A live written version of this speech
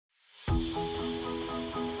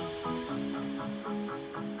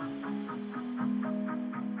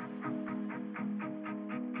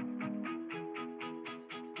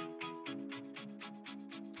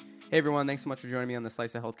Hey everyone, thanks so much for joining me on the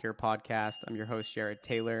Slice of Healthcare podcast. I'm your host, Jared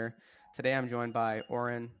Taylor. Today I'm joined by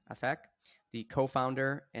Oron Afek, the co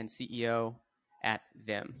founder and CEO at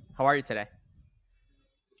Vim. How are you today?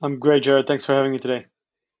 I'm great, Jared. Thanks for having me today.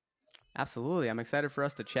 Absolutely. I'm excited for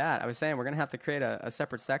us to chat. I was saying we're going to have to create a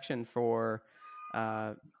separate section for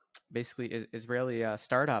uh, basically Israeli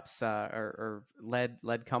startups or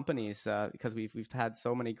led companies because we've had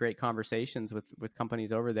so many great conversations with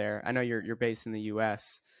companies over there. I know you're based in the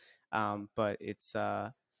U.S., but it's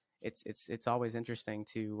always interesting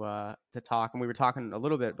to talk. And we were talking a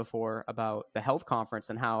little bit before about the health conference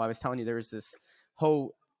and how I was telling you there was this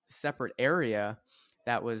whole separate area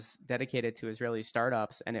that was dedicated to Israeli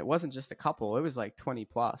startups, and it wasn't just a couple; it was like 20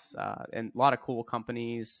 plus, and a lot of cool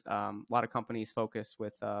companies. A lot of companies focused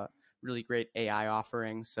with really great AI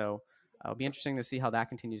offerings. So it'll be interesting to see how that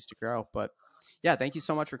continues to grow. But yeah, thank you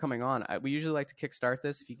so much for coming on. We usually like to kickstart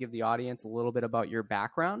this if you give the audience a little bit about your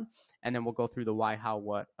background, and then we'll go through the why, how,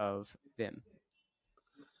 what of Vim.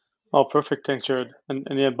 Oh, perfect. Thanks, Jared. And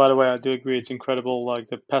yeah, by the way, I do agree. It's incredible. Like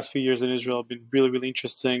the past few years in Israel have been really, really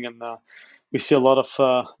interesting, and we see a lot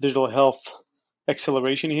of digital health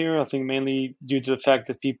acceleration here. I think mainly due to the fact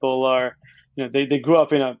that people are, they grew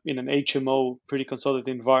up in an HMO, pretty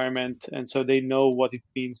consolidated environment, and so they know what it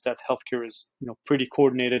means that healthcare is, pretty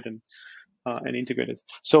coordinated and integrated.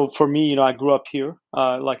 So for me, I grew up here,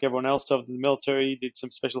 like everyone else, served in the military, did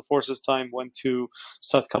some special forces time, went to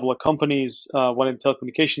start a couple of companies, one in the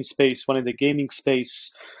telecommunication space, one in the gaming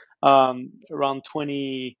space. Around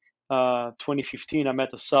 2015, I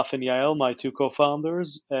met Asaf and Yael, my two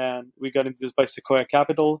co-founders, and we got introduced by Sequoia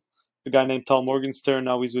Capital. A guy named Tal Morgenstern,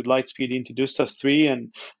 now he's with Lightspeed, he introduced us three,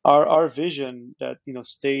 and our vision that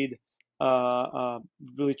stayed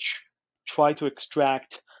really try to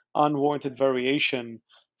extract unwarranted variation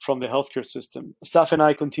from the healthcare system. Asaf and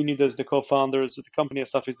I continued as the co-founders of the company.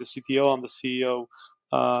 Asaf is the CTO, I'm the CEO,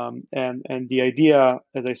 and the idea,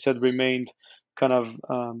 as I said, remained kind of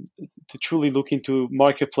to truly look into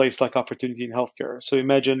marketplace-like opportunity in healthcare. So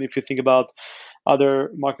imagine if you think about other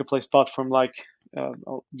marketplace platform like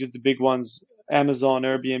I'll use the big ones, Amazon,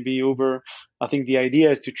 Airbnb, Uber. I think the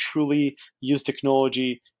idea is to truly use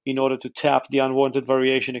technology in order to tap the unwanted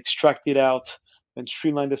variation, extract it out, and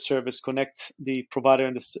streamline the service, connect the provider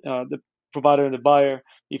and the buyer,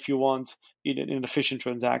 if you want, in an efficient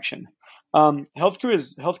transaction. Healthcare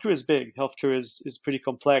is big. Healthcare is pretty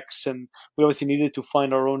complex, and we obviously needed to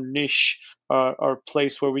find our own niche, our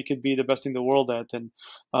place where we could be the best in the world at. And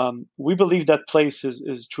we believe that place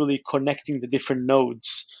is truly connecting the different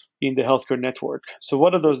nodes in the healthcare network. So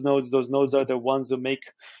what are those nodes? Those nodes are the ones that make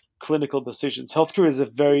clinical decisions. Healthcare is a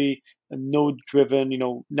very node-driven,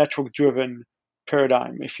 network-driven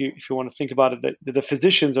paradigm. If you want to think about it, that the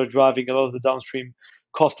physicians are driving a lot of the downstream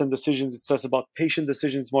cost and decisions. It's less about patient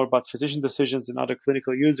decisions, more about physician decisions and other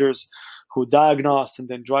clinical users who diagnose and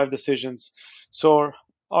then drive decisions. So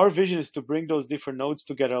our vision is to bring those different nodes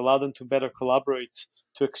together, allow them to better collaborate,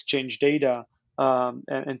 to exchange data,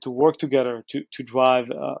 and to work together to drive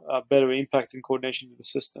a better impact and coordination in the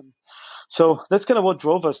system. So that's kind of what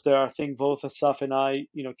drove us there. I think both Asaf and I,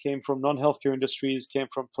 came from non-healthcare industries, came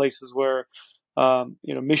from places where,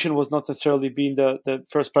 mission was not necessarily being the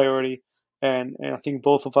first priority. And I think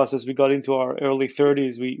both of us, as we got into our early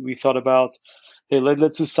 30s, we thought about, hey,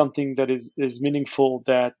 let's do something that is meaningful,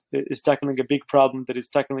 that is tackling a big problem, that is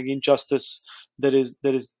tackling injustice, that is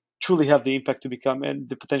truly have the impact to become and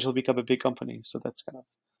the potential to become a big company. So that's kind of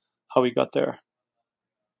how we got there.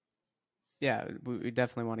 Yeah, we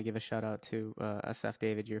definitely want to give a shout out to SF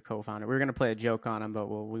David, your co-founder. We were gonna play a joke on him, but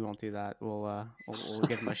we won't do that. We'll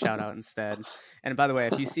give him a shout out instead. And by the way,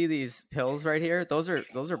 if you see these pills right here, those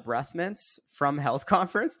are breath mints from Health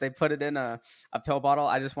Conference. They put it in a pill bottle.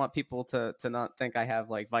 I just want people to not think I have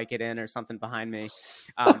like Vicodin or something behind me.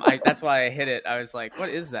 That's why I hit it. I was like, what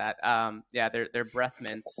is that? Yeah, they're breath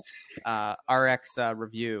mints. RX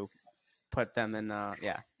review put them in.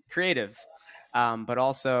 Yeah, creative, but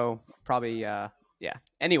also probably yeah.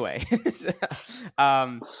 Anyway,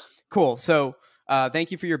 um, cool. So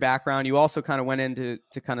thank you for your background. You also kind of went into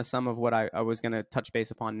kind of some of what I was going to touch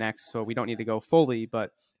base upon next. So we don't need to go fully,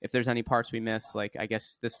 but if there's any parts we miss, like I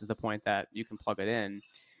guess this is the point that you can plug it in.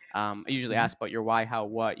 I usually Mhm. ask about your why, how,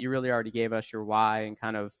 what. You really already gave us your why and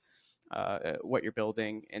kind of what you're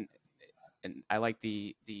building, and I like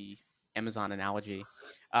the Amazon analogy.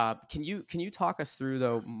 Can you talk us through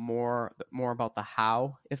though more about the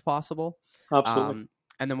how, if possible? Absolutely. Um,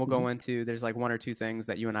 and then we'll Mhm. go into there's like one or two things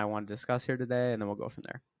that you and I want to discuss here today, and then we'll go from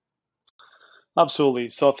there. Absolutely.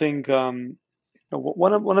 So I think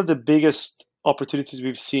one of the biggest opportunities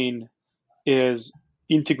we've seen is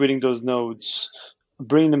integrating those nodes.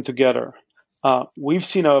 bring them together. We've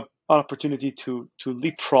seen an opportunity to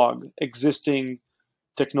leapfrog existing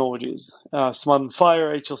technologies. Smart and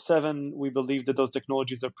Fire, HL7, we believe that those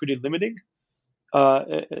technologies are pretty limiting uh,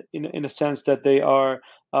 in a sense that they are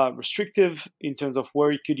restrictive in terms of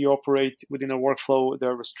where could you operate within a workflow.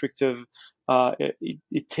 They're restrictive.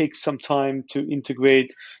 It takes some time to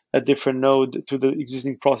integrate a different node to the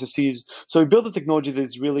existing processes. So we built a technology that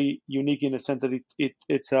is really unique in the sense that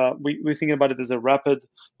we're thinking about it as a rapid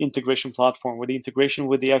integration platform, where the integration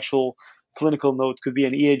with the actual clinical node could be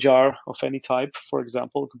an EHR of any type, for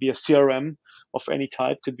example. It could be a CRM of any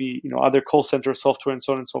type, could be other call center software and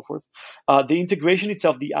so on and so forth. The integration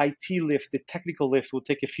itself, the IT lift, the technical lift, will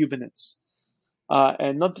take a few minutes.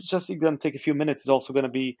 And not just going to take a few minutes, it's also going to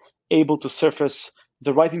be able to surface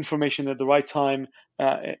the right information at the right time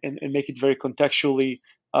and make it very contextually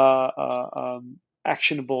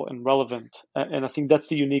actionable and relevant. And I think that's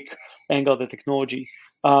the unique angle of the technology.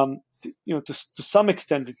 To some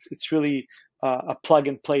extent, it's really a plug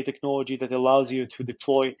and play technology that allows you to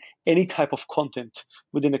deploy any type of content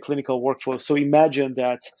within a clinical workflow. So imagine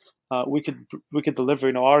that we could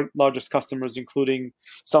deliver, our largest customers, including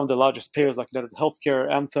some of the largest payers like United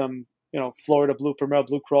Healthcare, Anthem, Florida Blue, Premier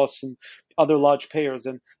Blue Cross, and other large payers,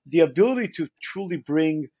 and the ability to truly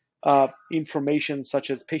bring information such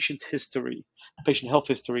as patient history, patient health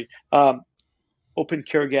history, open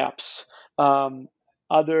care gaps,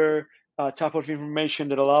 other type of information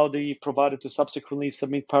that allow the provider to subsequently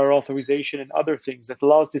submit prior authorization and other things that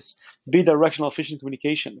allows this bidirectional efficient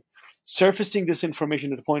communication. Surfacing this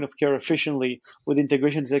information at the point of care efficiently with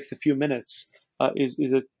integration that takes a few minutes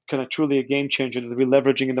is a kind of truly a game changer that we're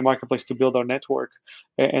leveraging in the marketplace to build our network.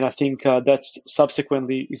 And I think that's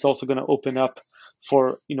subsequently is also going to open up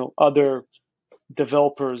for other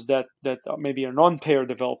developers that maybe are non-payer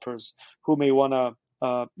developers who may want to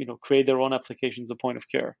create their own applications at the point of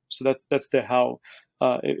care. So that's the how.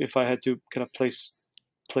 If I had to kind of place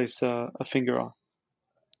a finger on.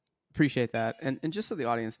 Appreciate that. And just so the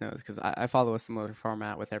audience knows, because I follow a similar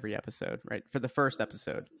format with every episode, right? For the first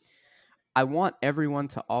episode, I want everyone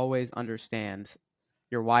to always understand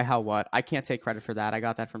your why, how, what. I can't take credit for that. I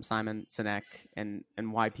got that from Simon Sinek and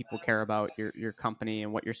why people care about your company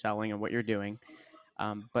and what you're selling and what you're doing.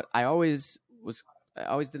 But I always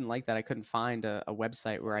didn't like that I couldn't find a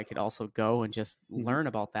website where I could also go and just learn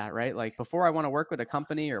about that, right? Like before I want to work with a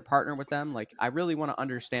company or partner with them, like I really want to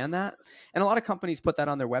understand that. And a lot of companies put that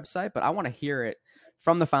on their website, but I want to hear it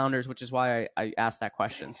from the founders, which is why I asked that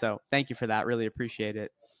question. So thank you for that. Really appreciate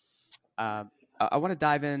it. Uh, I want to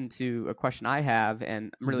dive into a question I have,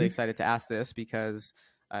 and I'm really excited to ask this because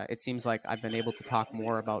it seems like I've been able to talk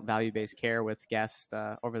more about value-based care with guests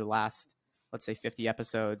over the last, let's say, 50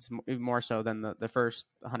 episodes, more so than the first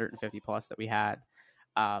 150 plus that we had.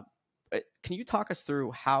 Uh, can you talk us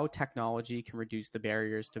through how technology can reduce the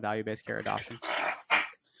barriers to value-based care adoption?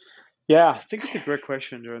 Yeah, I think it's a great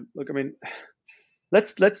question, Jaron. Look, I mean,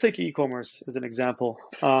 let's take e-commerce as an example.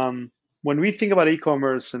 When we think about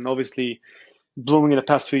e-commerce, and obviously blooming in the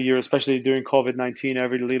past few years, especially during COVID-19,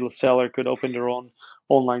 every little seller could open their own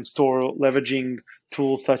online store, leveraging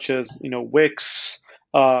tools such as Wix,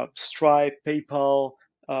 Stripe, PayPal.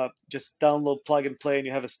 Just download, plug and play, and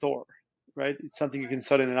you have a store, right? It's something you can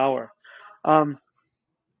start in an hour. Um,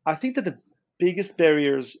 I think that the biggest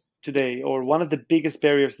barriers today, or one of the biggest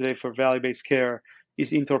barriers today for value-based care,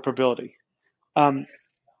 is interoperability. Um,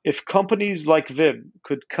 if companies like Vim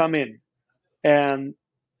could come in and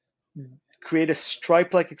create a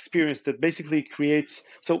Stripe-like experience that basically creates,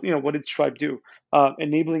 so what did Stripe do?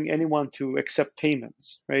 Enabling anyone to accept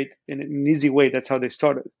payments, right? In an easy way. That's how they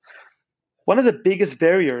started. One of the biggest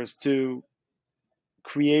barriers to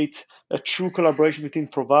create a true collaboration between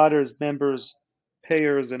providers, members,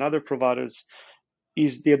 payers, and other providers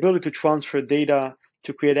is the ability to transfer data,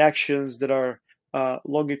 to create actions that are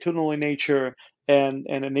longitudinal in nature, and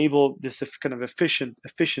enable this kind of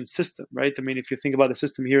efficient system, right? I mean, if you think about the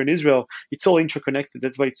system here in Israel, it's all interconnected.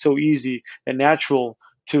 That's why it's so easy and natural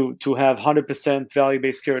to have 100%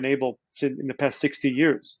 value-based care enabled in the past 60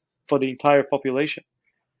 years for the entire population.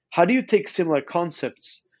 How do you take similar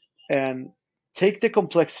concepts and take the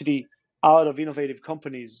complexity out of innovative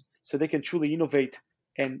companies so they can truly innovate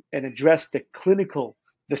and address the clinical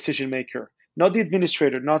decision maker, not the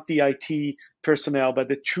administrator, not the IT personnel, but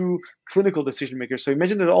the true clinical decision maker? So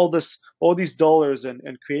imagine that all these dollars and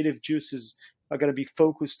creative juices are going to be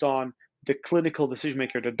focused on the clinical decision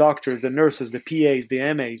maker, the doctors, the nurses, the PAs,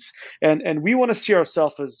 the MAs, and we want to see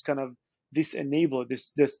ourselves as kind of this enabler,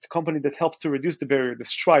 this company that helps to reduce the barrier, the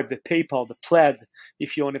Stripe, the PayPal, the Plaid,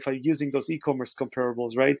 if I'm using those e-commerce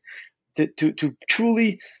comparables, right? To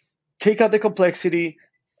truly take out the complexity.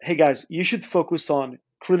 Hey guys, you should focus on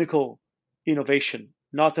clinical innovation,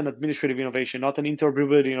 not an administrative innovation, not an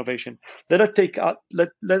interoperability innovation. Let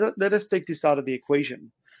us take this out of the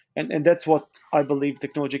equation. And that's what I believe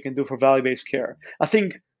technology can do for value-based care. I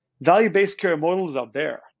think value-based care models out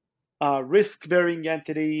there, risk-bearing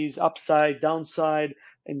entities, upside, downside,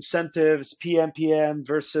 incentives, PMPM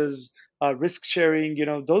versus risk sharing,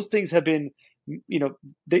 those things have been,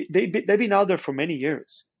 they've been out there for many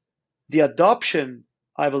years. The adoption,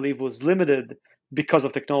 I believe, was limited because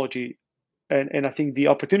of technology, and I think the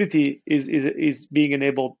opportunity is being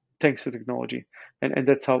enabled thanks to technology, and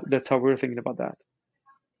that's how we're thinking about that.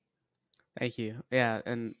 Thank you. Yeah,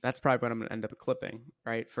 and that's probably what I'm going to end up clipping,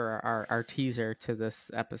 right, for our teaser to this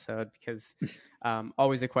episode, because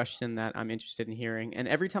always a question that I'm interested in hearing. And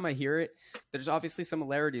every time I hear it, there's obviously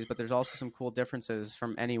similarities, but there's also some cool differences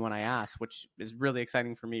from anyone I ask, which is really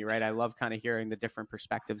exciting for me, right? I love kind of hearing the different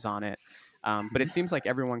perspectives on it. But it seems like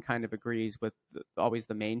everyone kind of agrees with always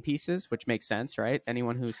the main pieces, which makes sense, right?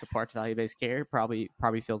 Anyone who supports value-based care probably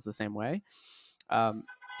feels the same way. Can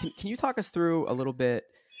you talk us through a little bit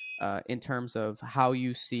in terms of how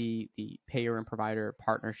you see the payer and provider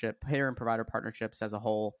partnerships as a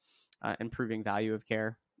whole improving value of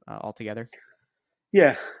care altogether?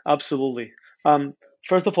 Yeah, absolutely.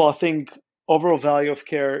 First of all, I think overall value of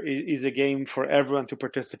care is a game for everyone to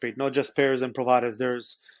participate, not just payers and providers.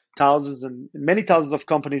 There's thousands and many thousands of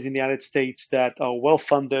companies in the United States that are well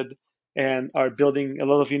funded and are building a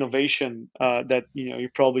lot of innovation that you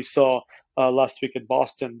probably saw last week at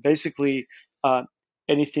Boston. Basically, uh,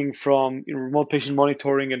 anything from remote patient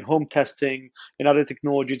monitoring and home testing and other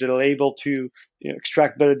technology that are able to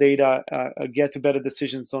extract better data, get to better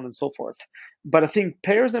decisions, so on and so forth. But I think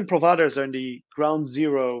payers and providers are in the ground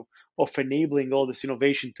zero of enabling all this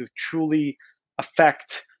innovation to truly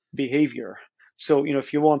affect behavior. So,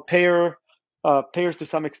 if you want payers to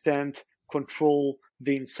some extent control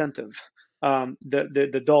the incentive,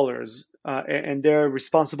 the dollars, and they're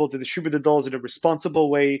responsible to distribute the dollars in a responsible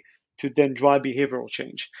way to then drive behavioral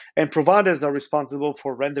change. And providers are responsible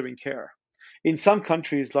for rendering care. In some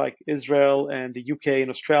countries like Israel and the UK and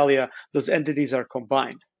Australia, those entities are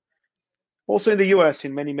combined. Also in the US,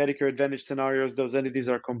 in many Medicare Advantage scenarios, those entities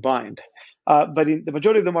are combined. But in the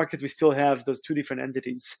majority of the market, we still have those two different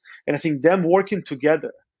entities. And I think them working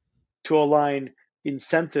together to align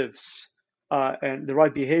incentives and the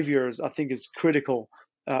right behaviors, I think is critical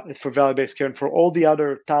for value-based care and for all the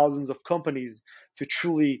other thousands of companies to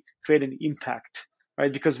truly create an impact,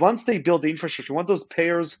 right? Because once they build the infrastructure, once those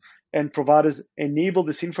payers and providers enable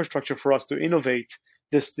this infrastructure for us to innovate,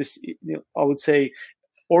 this I would say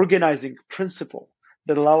organizing principle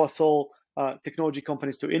that allow us all technology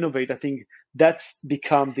companies to innovate, I think that's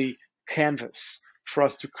become the canvas for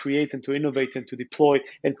us to create and to innovate and to deploy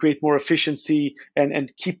and create more efficiency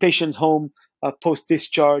and keep patients home post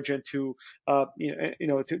discharge and to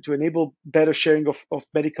to enable better sharing of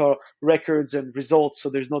medical records and results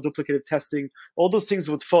so there's no duplicative testing. All those things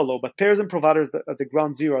would follow, but payers and providers at the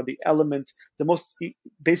ground zero are the element, the most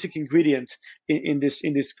basic ingredient in this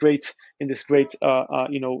great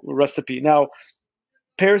recipe. Now,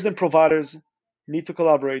 payers and providers need to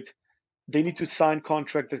collaborate. They need to sign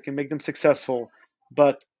contracts that can make them successful,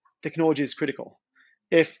 but technology is critical.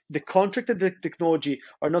 If the contract and the technology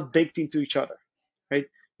are not baked into each other, right?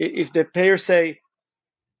 If the payers say,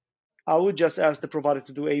 I would just ask the provider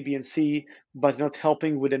to do A, B, and C, but not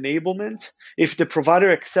helping with enablement. If the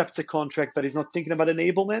provider accepts a contract but is not thinking about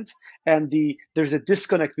enablement, and there's a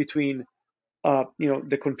disconnect between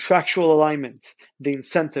the contractual alignment, the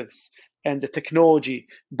incentives, and the technology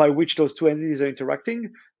by which those two entities are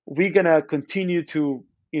interacting, we're gonna continue to,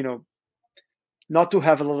 not to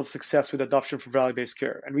have a lot of success with adoption for value-based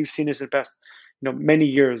care. And we've seen this in the past, many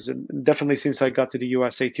years, and definitely since I got to the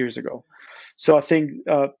US 8 years ago. So I think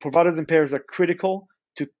providers and payers are critical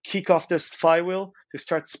to kick off this flywheel, to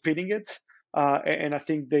start spinning it. And I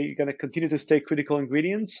think they're going to continue to stay critical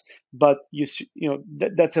ingredients, but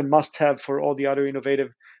that's a must-have for all the other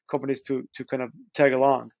innovative companies to kind of tag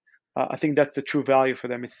along. I think that's the true value for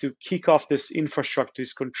them. It's to kick off this infrastructure,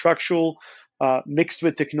 this contractual mixed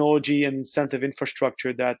with technology and incentive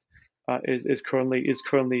infrastructure that is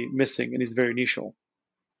currently missing and is very nichal.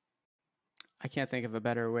 I can't think of a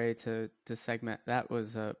better way to segment. That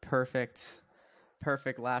was a perfect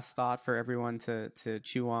last thought for everyone to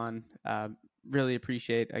chew on. Really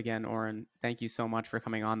appreciate, again, Oron. Thank you so much for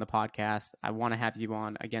coming on the podcast. I want to have you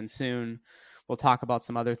on again soon. We'll talk about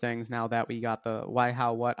some other things now that we got the why,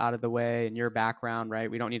 how, what out of the way and your background, right?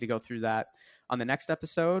 We don't need to go through that on the next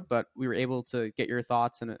episode, but we were able to get your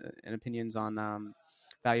thoughts and opinions on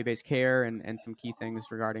value-based care and some key things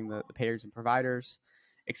regarding the payers and providers.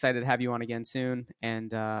 Excited to have you on again soon,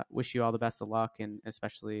 and wish you all the best of luck, and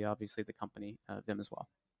especially obviously the company, Vim, as well.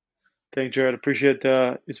 Thanks, Jared. Appreciate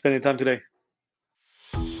you spending time today.